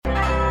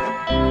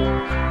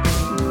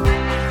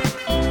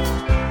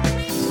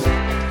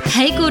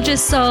Hey,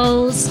 gorgeous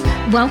souls.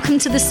 Welcome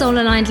to the Soul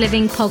Aligned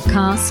Living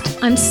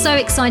podcast. I'm so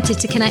excited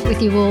to connect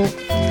with you all.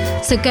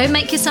 So go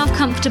make yourself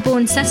comfortable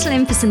and settle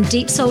in for some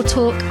deep soul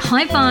talk,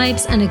 high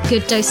vibes, and a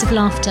good dose of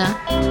laughter.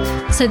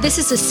 So this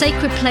is a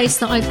sacred place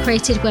that I've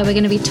created where we're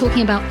going to be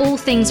talking about all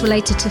things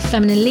related to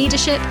feminine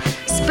leadership,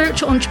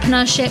 spiritual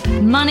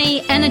entrepreneurship,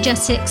 money,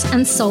 energetics,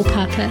 and soul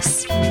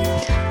purpose.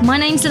 My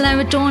name's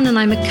Alara Dawn, and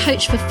I'm a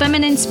coach for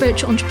feminine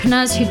spiritual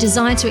entrepreneurs who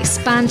desire to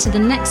expand to the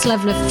next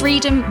level of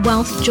freedom,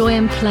 wealth, joy,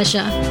 and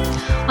pleasure.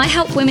 I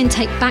help women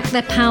take back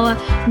their power,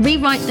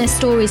 rewrite their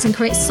stories, and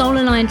create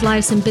soul-aligned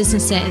lives and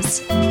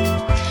businesses.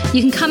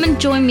 You can come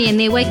and join me in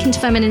the Awakened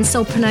Feminine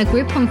Soulpreneur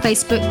group on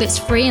Facebook that's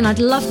free, and I'd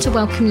love to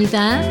welcome you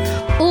there.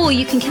 Or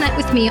you can connect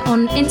with me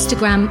on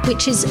Instagram,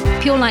 which is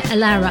Pure Light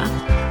Alara.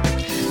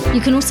 You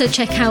can also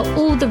check out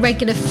all the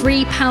regular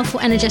free, powerful,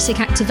 energetic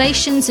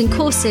activations and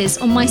courses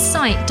on my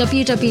site,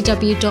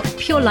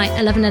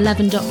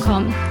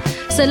 www.purelight1111.com.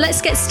 So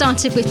let's get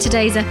started with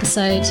today's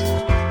episode.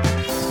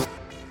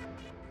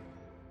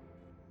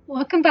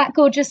 Welcome back,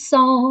 gorgeous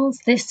souls.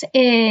 This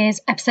is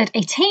episode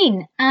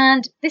 18,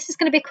 and this is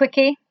going to be a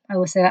quickie. I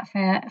will say that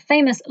for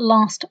famous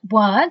last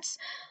words.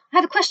 I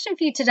have a question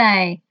for you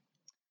today.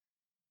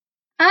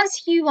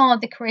 As you are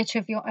the creator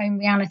of your own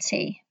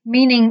reality,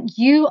 meaning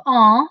you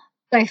are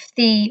both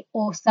the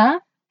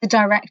author, the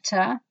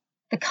director,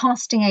 the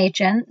casting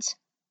agent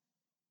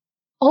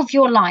of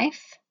your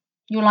life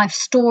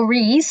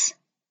stories,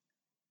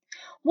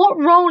 what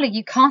role are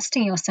you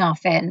casting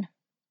yourself in?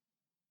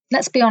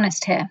 Let's be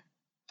honest here.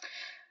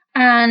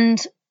 And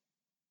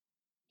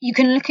you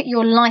can look at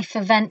your life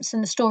events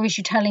and the stories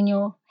you tell in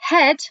your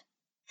head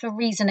for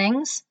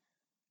reasonings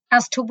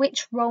as to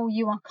which role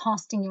you are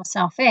casting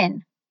yourself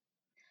in.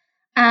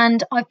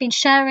 And I've been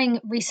sharing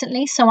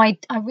recently, so I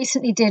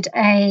recently did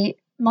a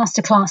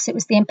masterclass. It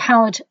was the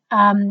Empowered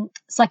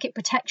Psychic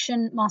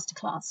Protection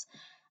Masterclass.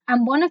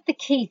 And one of the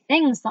key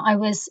things that I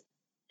was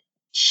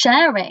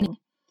sharing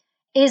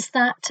is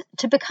that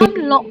to become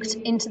locked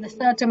into the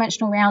third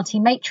dimensional reality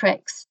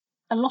matrix,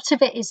 a lot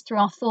of it is through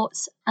our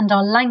thoughts and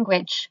our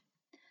language,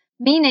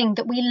 meaning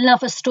that we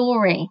love a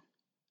story.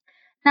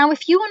 Now,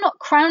 if you are not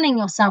crowning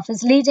yourself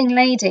as leading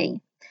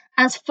lady,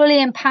 as fully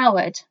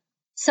empowered,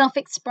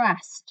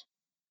 self-expressed,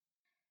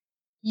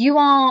 you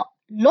are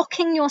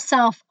locking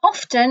yourself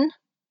often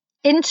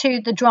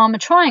into the drama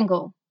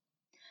triangle.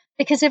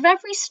 Because if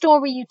every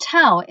story you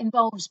tell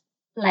involves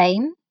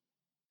blame,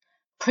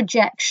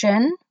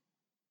 projection,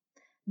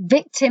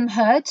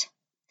 victimhood,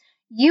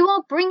 you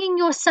are bringing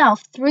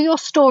yourself through your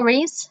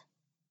stories,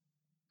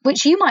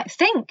 which you might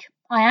think,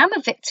 I am a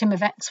victim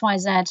of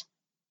XYZ.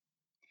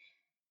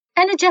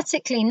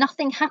 Energetically,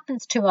 nothing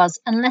happens to us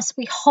unless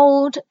we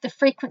hold the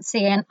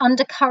frequency and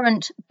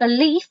undercurrent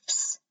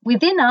beliefs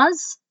within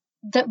us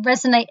that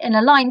resonate and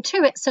align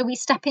to it, so we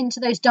step into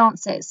those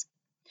dances.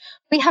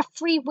 We have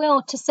free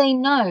will to say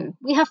no.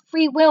 We have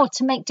free will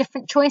to make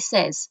different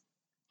choices,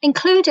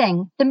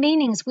 including the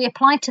meanings we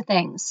apply to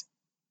things.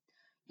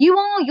 You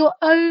are your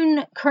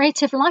own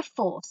creative life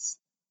force.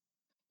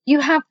 You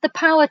have the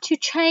power to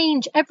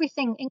change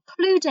everything,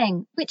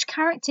 including which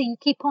character you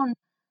keep on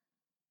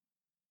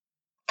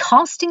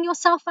casting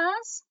yourself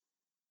as.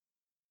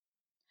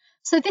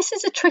 So this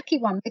is a tricky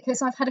one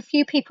because I've had a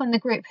few people in the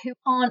group who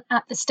aren't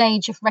at the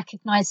stage of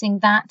recognizing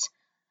that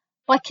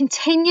by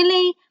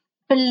continually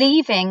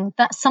believing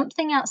that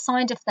something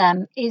outside of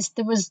them is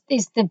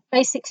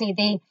basically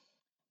the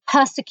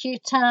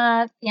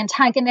persecutor, the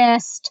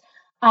antagonist,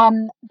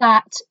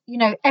 that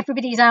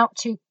everybody's out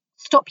to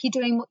stop you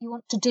doing what you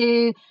want to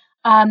do.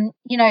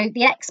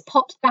 The ex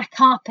pops back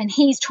up and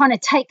he's trying to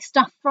take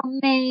stuff from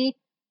me.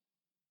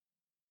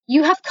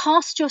 You have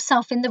cast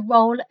yourself in the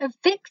role of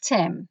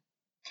victim.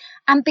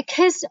 And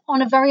because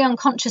on a very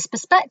unconscious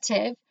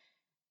perspective,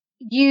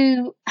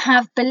 you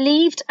have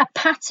believed a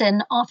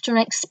pattern after an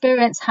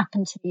experience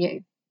happened to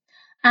you.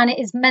 And it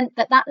is meant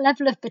that that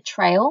level of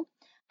betrayal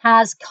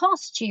has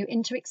cast you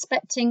into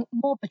expecting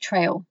more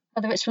betrayal,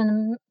 whether it's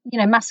from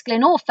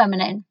masculine or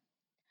feminine.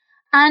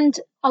 And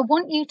I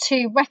want you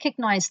to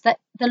recognize that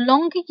the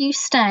longer you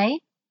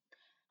stay,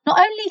 not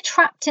only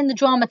trapped in the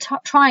drama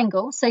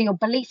triangle, so your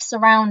beliefs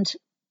around,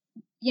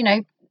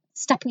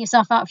 stepping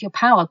yourself out of your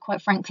power,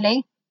 quite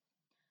frankly,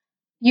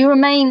 you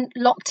remain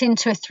locked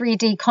into a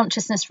 3D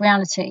consciousness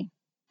reality.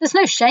 There's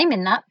no shame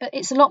in that, but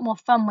it's a lot more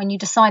fun when you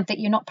decide that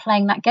you're not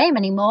playing that game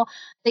anymore,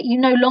 that you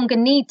no longer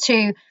need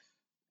to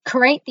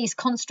create these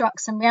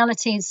constructs and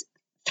realities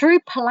through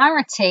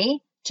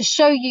polarity to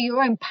show you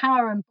your own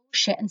power and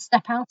bullshit and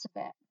step out of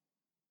it.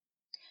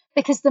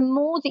 Because the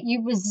more that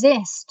you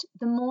resist,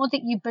 the more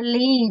that you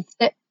believe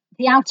that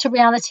the outer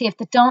reality of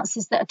the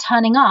dances that are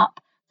turning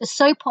up, the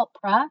soap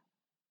opera,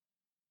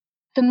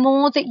 the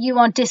more that you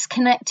are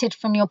disconnected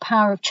from your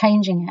power of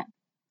changing it.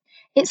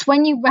 It's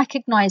when you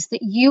recognize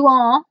that you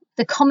are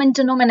the common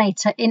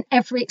denominator in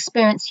every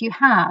experience you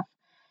have.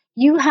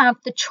 You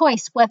have the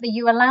choice whether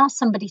you allow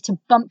somebody to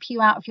bump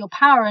you out of your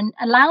power and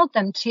allow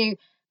them to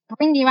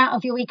bring you out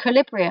of your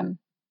equilibrium.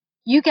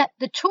 You get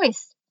the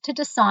choice to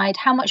decide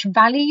how much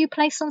value you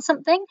place on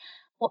something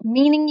what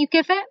meaning you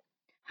give it,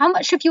 how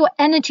much of your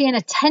energy and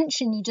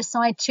attention you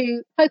decide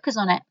to focus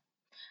on it.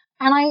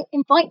 And I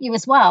invite you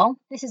as well,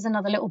 this is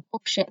another little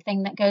bullshit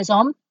thing that goes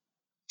on.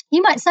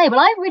 You might say, well,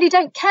 I really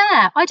don't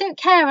care. I don't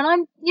care. And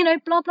I'm,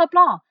 blah, blah,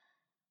 blah.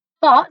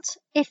 But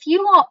if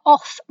you are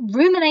off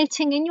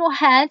ruminating in your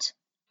head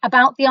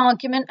about the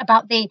argument,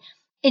 about the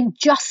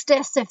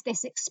injustice of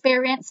this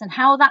experience and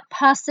how that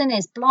person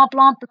is blah,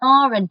 blah,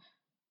 blah, and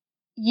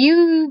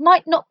you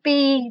might not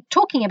be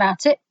talking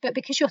about it, but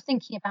because you're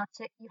thinking about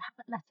it, you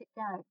haven't let it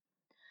go.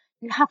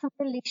 You haven't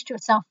released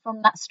yourself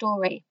from that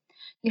story.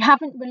 You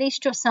haven't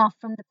released yourself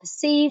from the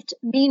perceived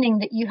meaning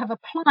that you have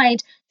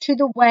applied to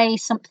the way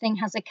something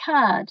has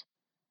occurred,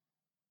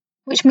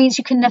 which means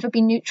you can never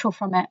be neutral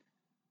from it.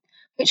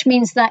 Which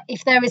means that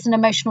if there is an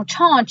emotional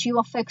charge, you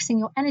are focusing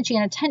your energy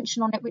and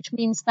attention on it, which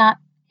means that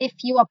if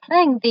you are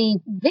playing the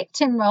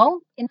victim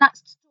role in that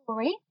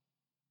story,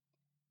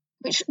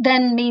 which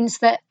then means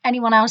that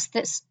anyone else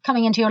that's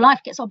coming into your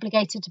life gets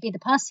obligated to be the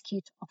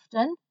persecutor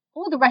often,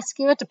 or the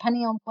rescuer,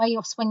 depending on where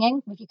you're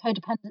swinging with your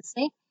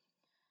codependency.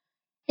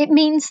 It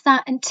means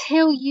that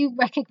until you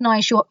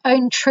recognize your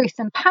own truth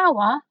and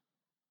power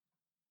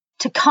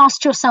to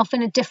cast yourself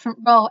in a different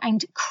role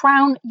and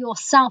crown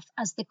yourself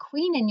as the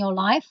queen in your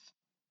life,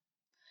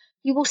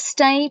 you will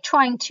stay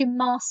trying to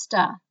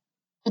master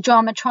the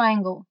drama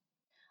triangle.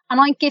 And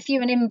I give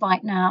you an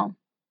invite now.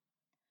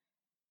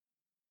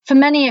 For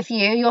many of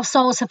you, your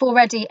souls have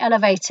already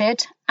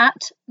elevated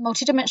at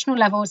multidimensional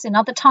levels in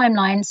other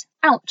timelines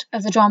out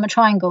of the drama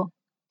triangle,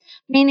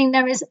 meaning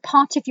there is a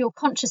part of your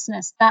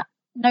consciousness that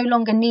no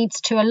longer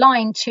needs to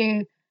align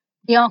to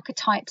the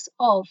archetypes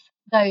of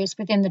those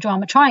within the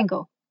drama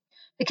triangle,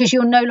 because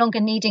you're no longer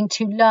needing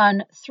to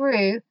learn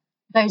through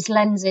those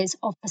lenses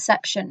of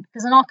perception,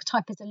 because an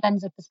archetype is a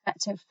lens of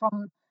perspective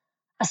from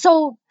a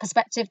soul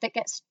perspective that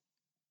gets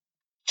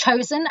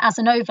chosen as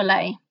an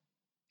overlay.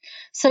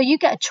 So you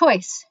get a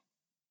choice.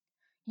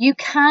 You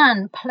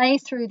can play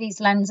through these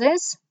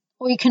lenses,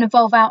 or you can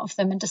evolve out of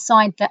them and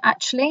decide that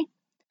actually,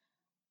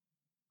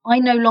 I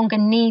no longer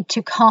need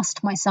to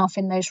cast myself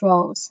in those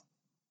roles.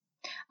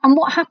 And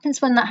what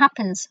happens when that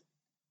happens,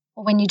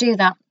 or when you do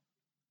that?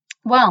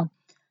 Well,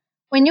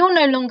 when you're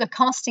no longer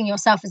casting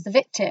yourself as the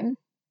victim,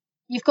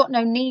 you've got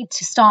no need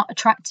to start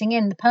attracting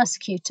in the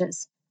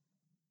persecutors,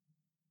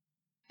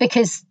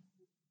 because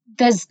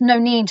there's no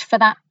need for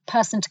that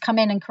person to come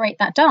in and create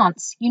that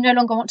dance. You no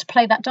longer want to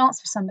play that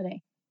dance for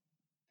somebody.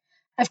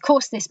 Of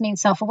course, this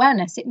means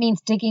self-awareness. It means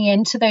digging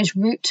into those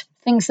root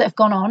things that have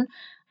gone on.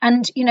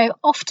 And,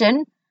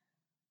 often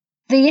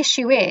the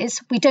issue is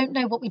we don't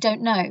know what we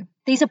don't know.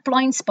 These are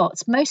blind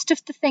spots. Most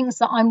of the things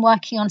that I'm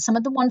working on, some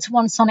of the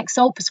one-to-one sonic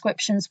soul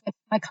prescriptions with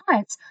my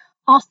clients,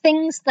 are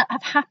things that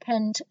have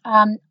happened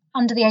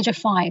under the age of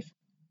 5,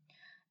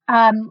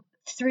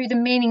 through the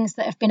meanings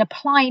that have been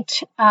applied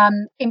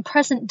in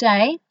present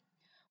day,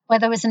 where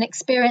there was an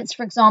experience,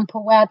 for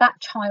example, where that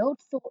child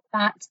thought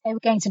that they were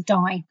going to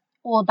die,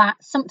 or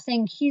that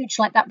something huge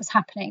like that was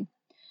happening.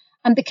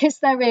 And because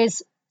there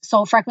is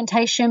soul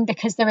fragmentation,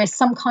 because there is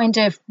some kind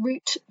of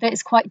root that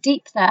is quite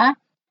deep there,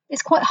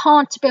 it's quite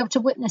hard to be able to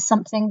witness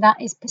something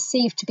that is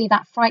perceived to be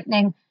that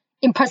frightening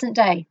in present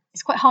day.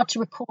 It's quite hard to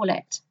recall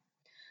it.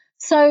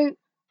 So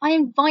I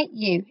invite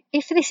you,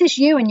 if this is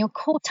you and you're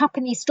caught up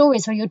in these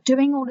stories, or you're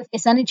doing all of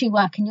this energy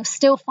work and you're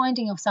still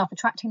finding yourself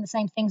attracting the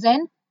same things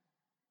in,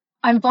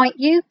 I invite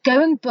you,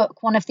 go and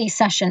book one of these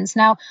sessions.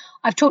 Now,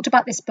 I've talked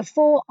about this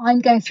before. I'm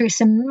going through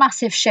some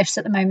massive shifts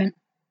at the moment.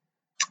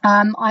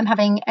 I'm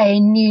having a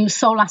new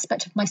soul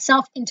aspect of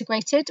myself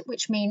integrated,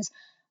 which means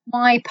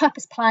my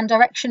purpose plan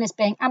direction is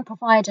being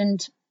amplified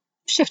and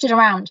shifted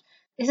around.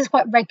 This is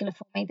quite regular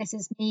for me. This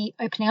is me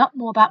opening up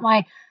more about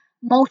my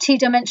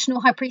multi-dimensional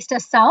high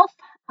priestess self.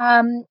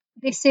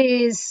 This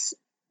is,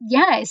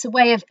 it's a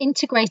way of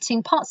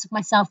integrating parts of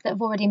myself that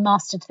have already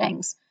mastered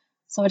things,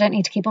 so I don't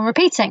need to keep on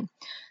repeating.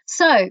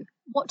 So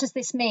what does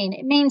this mean?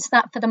 It means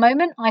that for the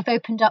moment, I've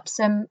opened up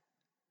some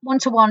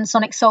one-to-one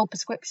sonic soul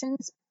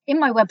prescriptions in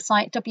my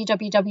website,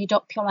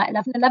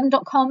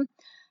 www.purelight1111.com.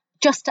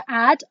 Just to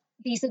add,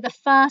 these are the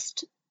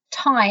first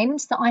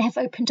times that I have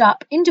opened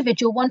up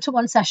individual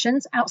one-to-one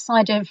sessions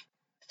outside of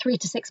 3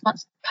 to 6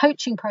 months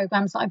coaching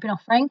programs that I've been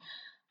offering.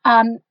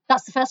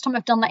 That's the first time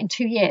I've done that in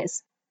 2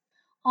 years.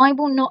 I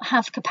will not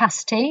have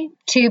capacity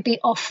to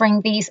be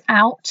offering these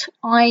out.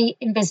 I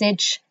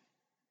envisage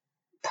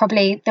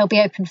probably they'll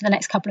be open for the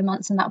next couple of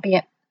months and that'll be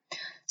it.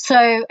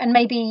 So, and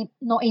maybe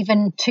not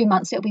even 2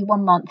 months, it'll be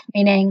 1 month,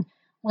 meaning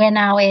we're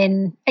now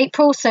in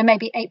April, so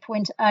maybe April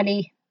into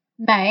early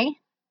May,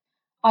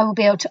 I will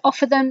be able to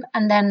offer them.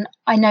 And then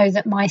I know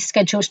that my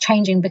schedule's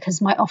changing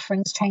because my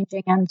offering's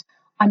changing and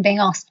I'm being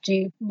asked to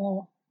do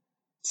more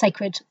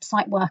sacred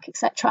site work,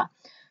 etc.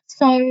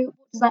 So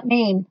what does that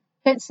mean?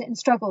 Don't sit and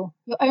struggle.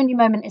 Your only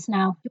moment is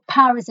now. Your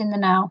power is in the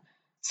now.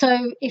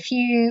 So if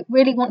you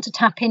really want to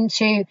tap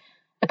into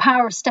the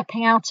power of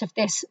stepping out of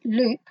this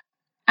loop,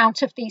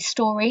 out of these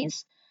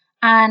stories,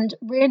 and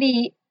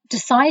really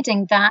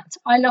deciding that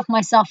I love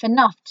myself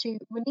enough to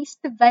release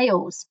the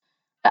veils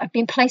that have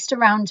been placed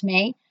around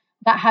me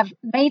that have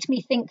made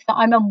me think that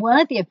I'm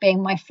unworthy of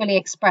being my fully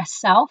expressed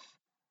self.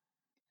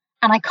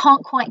 And I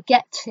can't quite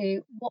get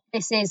to what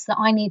this is that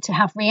I need to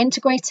have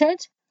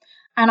reintegrated.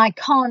 And I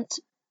can't,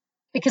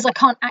 because I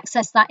can't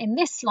access that in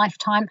this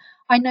lifetime,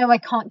 I know I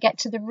can't get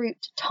to the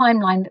root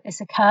timeline that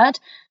this occurred.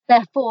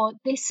 Therefore,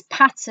 this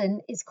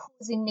pattern is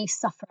causing me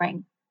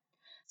suffering.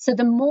 So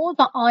the more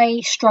that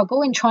I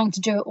struggle in trying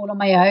to do it all on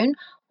my own,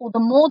 or the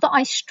more that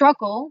I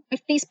struggle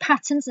with these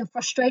patterns and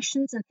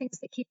frustrations and things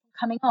that keep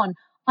coming on,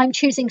 I'm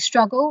choosing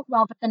struggle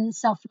rather than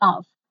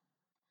self-love.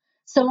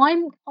 So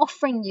I'm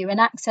offering you an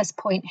access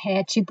point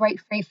here to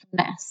break free from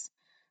this.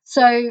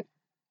 So, and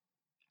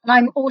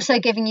I'm also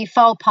giving you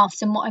file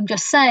paths in what I'm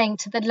just saying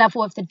to the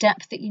level of the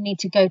depth that you need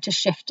to go to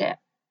shift it.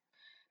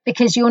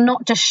 Because you're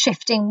not just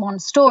shifting one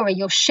story,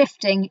 you're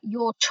shifting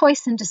your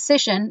choice and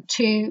decision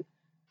to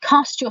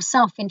cast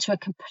yourself into a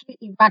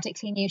completely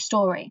radically new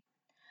story.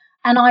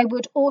 And I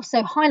would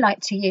also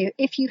highlight to you,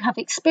 if you have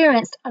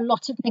experienced a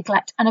lot of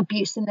neglect and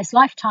abuse in this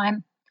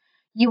lifetime,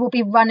 you will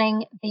be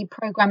running the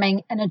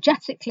programming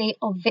energetically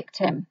of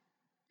victim.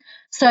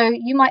 So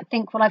you might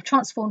think, well, I've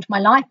transformed my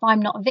life,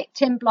 I'm not a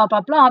victim, blah,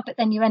 blah, blah, but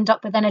then you end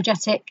up with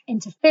energetic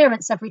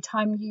interference every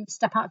time you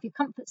step out of your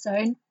comfort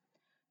zone.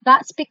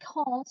 That's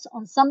because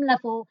on some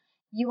level,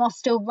 you are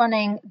still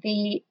running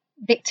the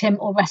victim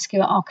or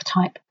rescuer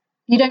archetype.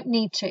 You don't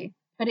need to,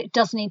 but it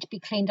does need to be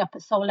cleaned up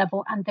at soul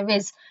level. And there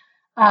is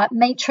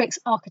matrix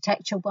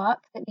architecture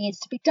work that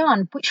needs to be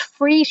done, which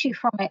frees you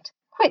from it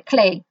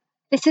quickly.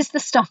 This is the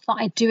stuff that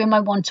I do in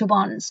my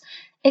one-to-ones.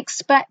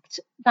 Expect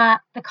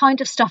that the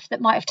kind of stuff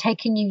that might have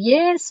taken you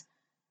years,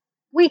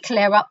 we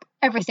clear up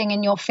everything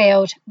in your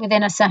field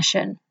within a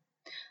session.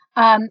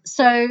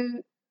 So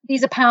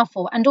these are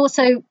powerful. And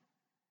also,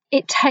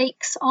 it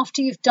takes,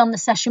 after you've done the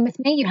session with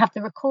me, you have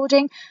the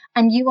recording,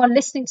 and you are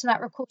listening to that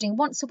recording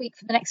once a week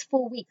for the next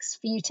 4 weeks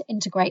for you to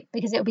integrate,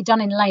 because it will be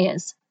done in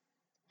layers,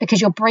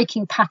 because you're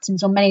breaking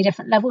patterns on many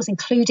different levels,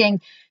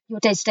 including your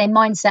day-to-day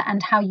mindset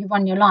and how you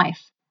run your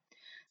life.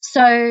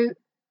 So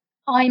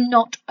I'm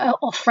not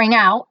offering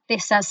out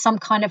this as some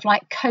kind of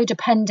like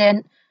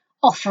codependent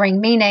offering,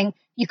 meaning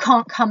you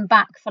can't come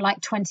back for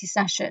like 20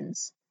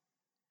 sessions.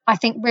 I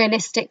think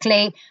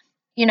realistically,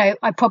 you know,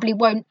 I probably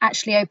won't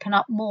actually open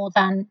up more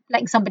than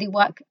letting somebody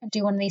work and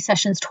do one of these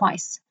sessions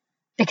twice,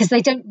 because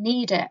they don't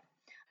need it.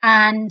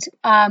 And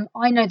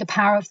I know the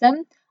power of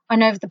them. I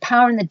know the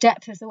power and the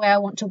depth of the way I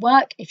want to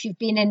work. If you've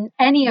been in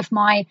any of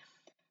my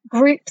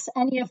groups,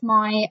 any of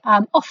my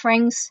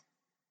offerings,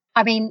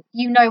 I mean,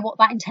 you know what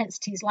that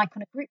intensity is like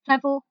on a group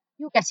level.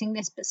 You're getting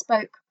this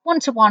bespoke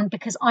one-to-one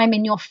because I'm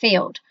in your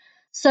field.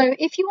 So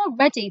if you are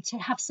ready to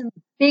have some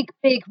big,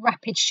 big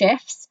rapid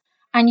shifts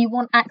and you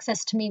want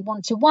access to me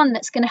one-to-one,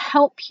 that's going to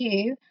help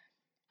you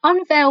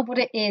unveil what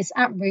it is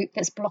at root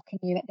that's blocking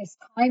you at this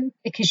time,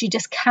 because you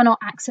just cannot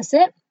access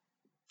it.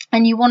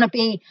 And you want to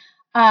be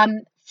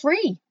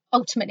free,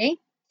 ultimately,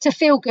 to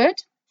feel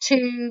good,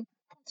 to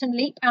quantum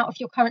leap out of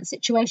your current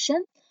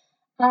situation.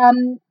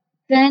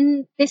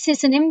 Then this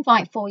is an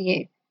invite for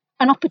you,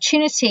 an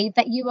opportunity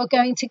that you are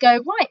going to go,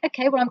 right,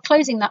 okay, well, I'm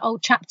closing that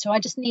old chapter. I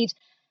just need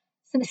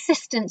some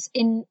assistance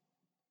in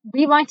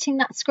rewriting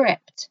that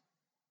script.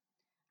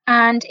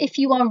 And if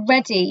you are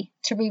ready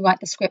to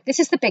rewrite the script, this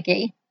is the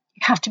biggie.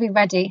 You have to be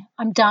ready.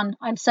 I'm done.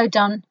 I'm so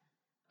done.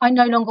 I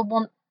no longer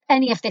want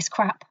any of this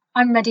crap.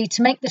 I'm ready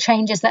to make the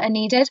changes that are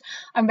needed.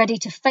 I'm ready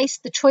to face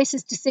the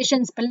choices,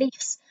 decisions,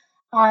 beliefs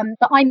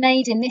that I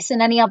made in this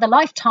and any other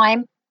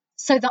lifetime,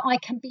 so that I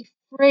can be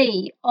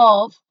free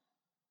of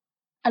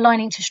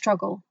aligning to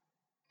struggle,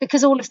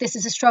 because all of this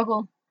is a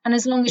struggle. And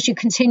as long as you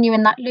continue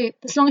in that loop,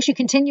 as long as you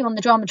continue on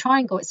the drama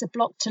triangle, it's a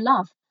block to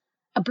love,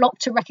 a block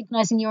to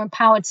recognizing your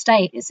empowered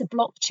state. It's a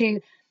block to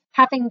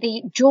having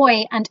the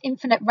joy and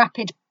infinite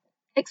rapid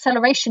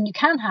acceleration you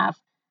can have,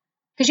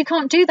 because you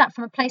can't do that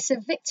from a place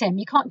of victim.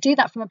 You can't do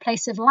that from a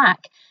place of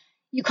lack.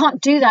 You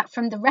can't do that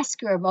from the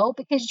rescuer role,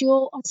 because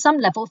you're on some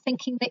level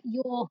thinking that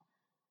you're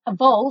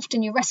evolved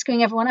and you're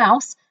rescuing everyone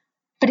else.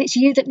 But it's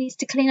you that needs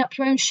to clean up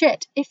your own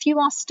shit. If you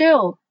are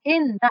still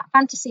in that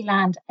fantasy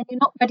land and you're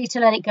not ready to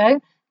let it go,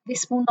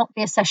 this will not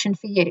be a session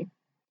for you.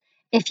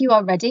 If you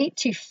are ready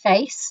to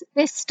face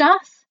this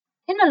stuff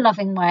in a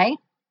loving way,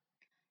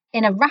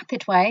 in a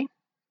rapid way,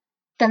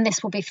 then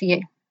this will be for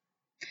you.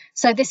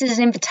 So this is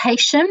an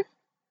invitation.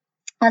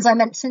 As I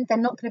mentioned, they're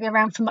not going to be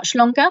around for much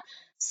longer.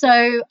 So,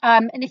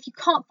 and if you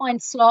can't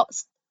find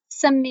slots,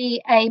 send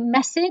me a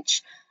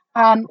message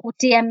or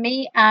DM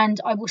me, and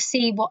I will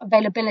see what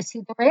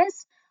availability there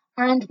is,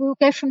 and we'll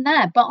go from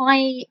there. But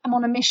I am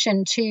on a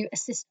mission to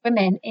assist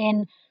women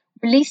in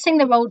releasing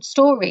their old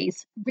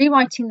stories,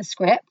 rewriting the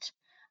script,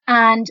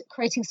 and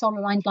creating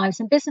soul-aligned lives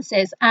and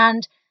businesses.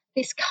 And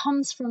this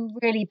comes from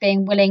really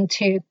being willing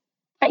to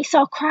face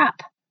our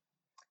crap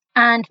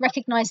and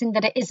recognizing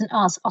that it isn't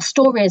us, our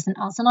story isn't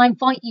us. And I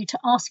invite you to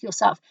ask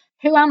yourself,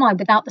 who am I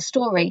without the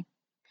story?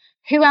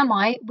 Who am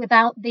I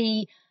without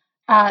the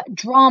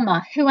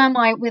drama? Who am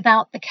I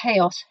without the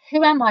chaos?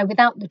 Who am I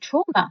without the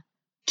trauma?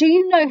 Do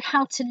you know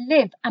how to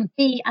live and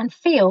be and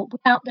feel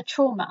without the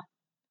trauma?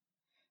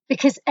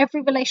 because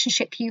every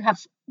relationship you have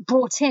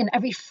brought in,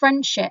 every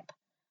friendship,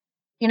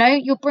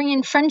 you're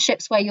bringing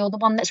friendships where you're the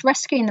one that's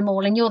rescuing them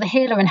all and you're the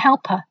healer and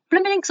helper.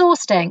 Blooming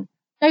exhausting.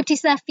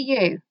 Nobody's there for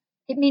you.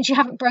 It means you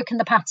haven't broken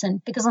the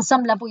pattern, because on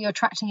some level you're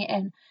attracting it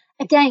in.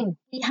 Again,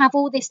 we have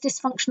all this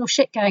dysfunctional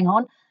shit going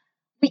on.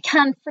 We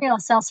can free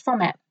ourselves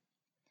from it.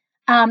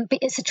 But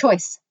it's a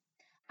choice.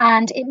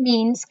 And it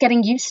means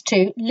getting used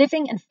to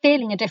living and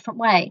feeling a different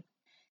way.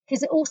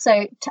 Because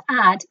also, to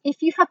add,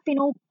 if you have been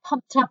all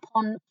pumped up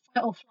on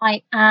fight or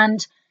flight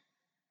and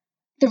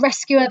the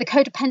rescuer, the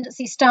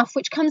codependency stuff,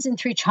 which comes in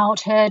through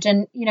childhood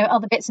and,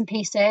 other bits and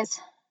pieces,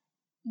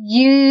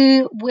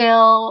 you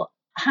will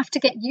have to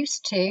get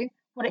used to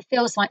what it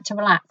feels like to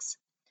relax,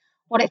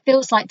 what it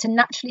feels like to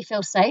naturally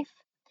feel safe,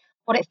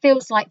 what it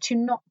feels like to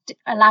not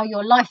allow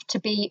your life to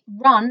be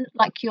run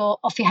like you're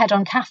off your head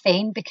on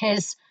caffeine,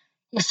 because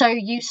you're so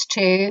used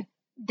to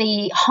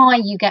the high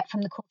you get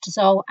from the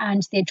cortisol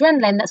and the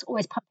adrenaline that's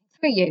always pumping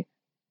through you.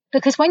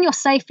 Because when you're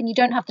safe and you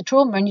don't have the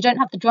trauma and you don't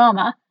have the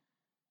drama,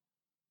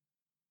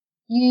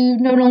 you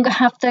no longer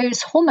have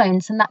those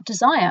hormones and that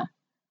desire,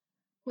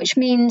 which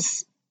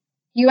means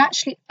you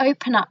actually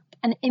open up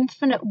an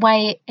infinite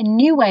way, a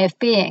new way of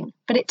being,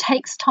 but it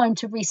takes time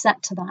to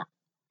reset to that.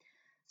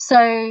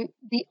 So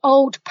the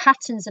old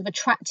patterns of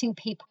attracting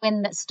people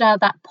in that stir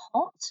that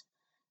pot,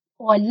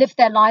 or live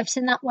their lives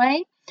in that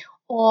way,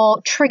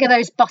 or trigger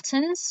those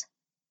buttons,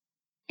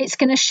 it's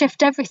going to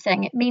shift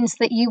everything. It means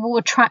that you will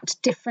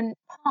attract different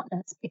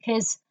partners,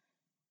 because,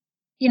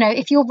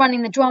 if you're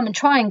running the drama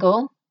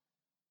triangle,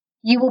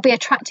 you will be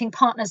attracting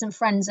partners and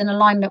friends in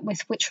alignment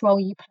with which role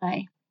you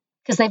play,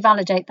 because they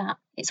validate that.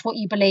 It's what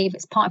you believe.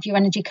 It's part of your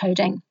energy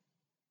coding.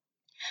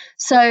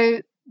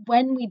 So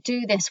when we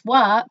do this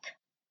work,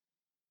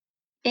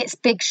 it's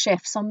big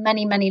shifts on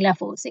many, many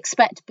levels.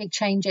 Expect big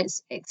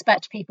changes.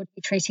 Expect people to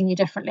be treating you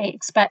differently.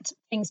 Expect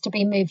things to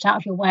be moved out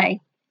of your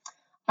way.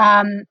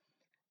 And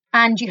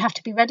you have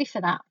to be ready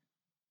for that.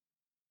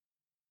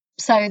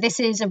 So this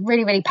is a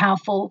really, really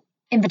powerful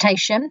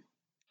invitation.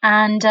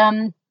 And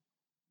I'm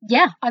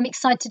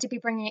excited to be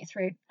bringing it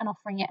through and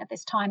offering it at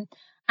this time.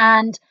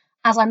 And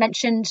as I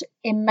mentioned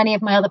in many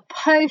of my other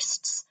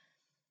posts,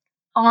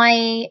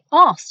 I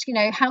asked,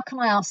 how can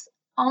I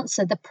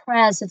answer the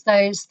prayers of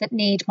those that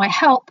need my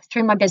help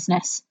through my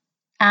business?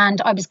 And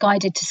I was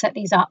guided to set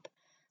these up.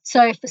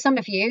 So for some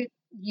of you,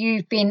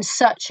 you've been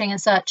searching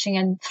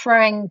and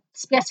throwing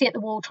spaghetti at the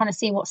wall, trying to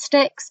see what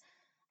sticks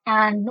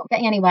and not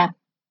getting anywhere.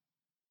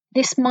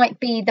 This might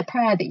be the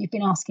prayer that you've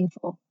been asking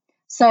for.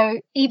 So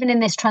even in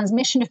this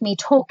transmission of me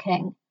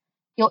talking,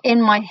 you're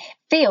in my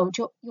field,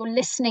 you're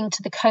listening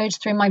to the code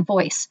through my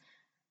voice.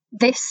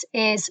 This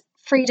is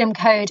freedom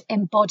code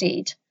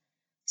embodied.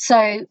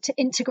 So to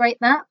integrate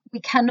that, we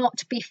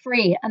cannot be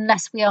free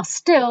unless we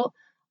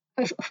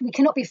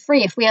cannot be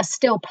free if we are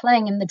still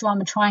playing in the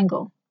drama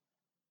triangle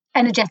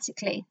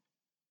energetically.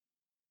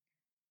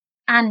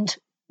 And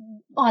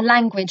our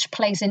language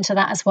plays into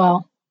that as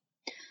well.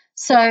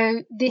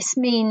 So this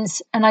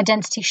means an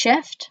identity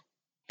shift,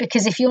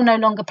 because if you're no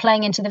longer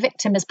playing into the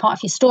victim as part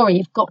of your story,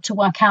 you've got to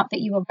work out that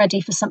you are ready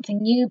for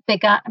something new,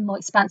 bigger, and more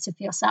expansive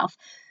for yourself.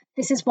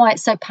 This is why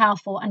it's so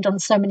powerful and on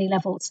so many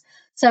levels.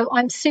 So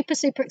I'm super,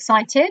 super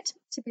excited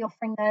to be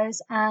offering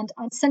those, and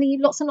I'm sending you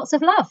lots and lots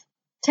of love.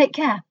 Take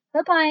care.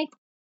 Bye-bye.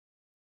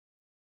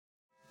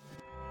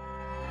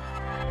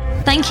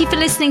 Thank you for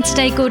listening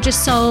today, gorgeous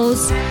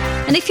souls.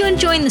 And if you're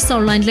enjoying the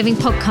Soul Aligned Living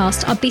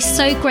podcast, I'd be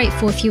so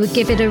grateful if you would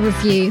give it a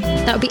review.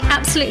 That would be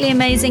absolutely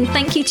amazing.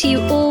 Thank you to you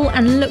all,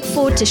 and look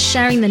forward to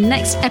sharing the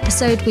next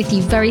episode with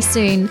you very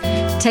soon.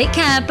 Take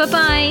care.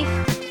 Bye-bye.